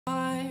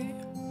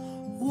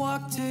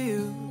walk to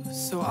you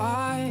so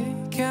I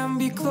can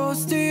be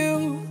close to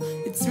you.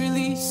 It's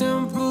really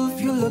simple if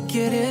you look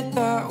at it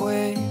that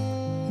way.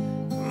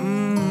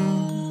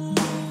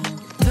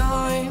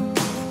 Time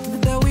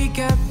that we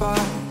get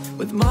by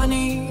with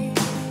money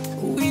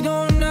we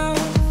don't know.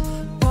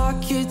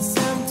 Pockets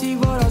empty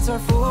but ours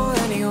are full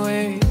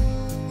anyway.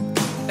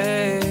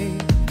 Hey,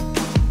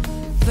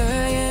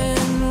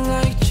 playing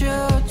like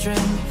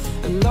children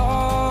and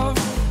love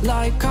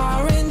like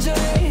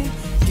oranges.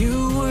 You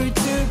were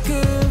too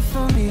good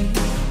for me,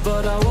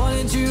 but I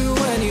wanted you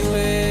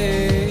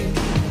anyway.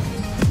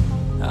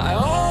 I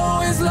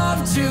always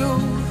loved you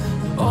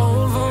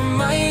over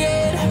my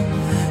head,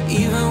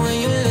 even when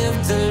you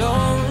lived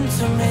alone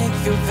to make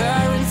your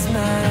parents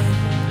mad.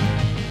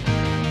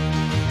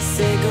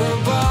 Say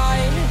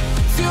goodbye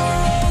to your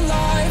old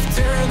life,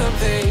 turn the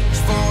page,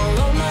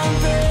 follow my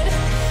bed.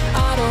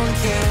 I don't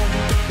care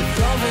if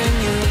loving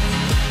you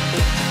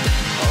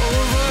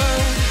over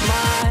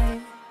my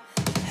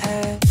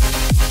head.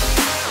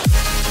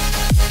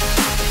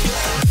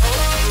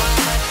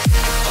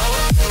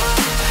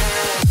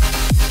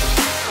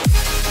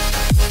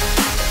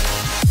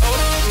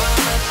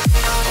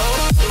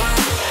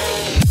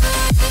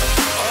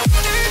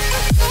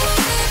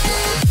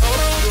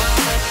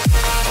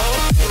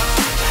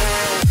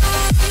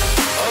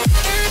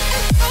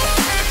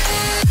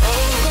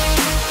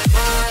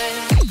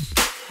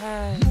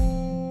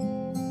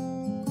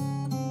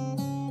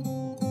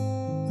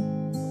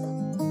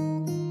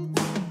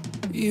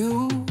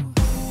 You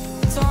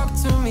talk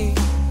to me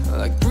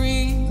like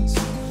breeze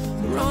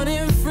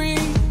running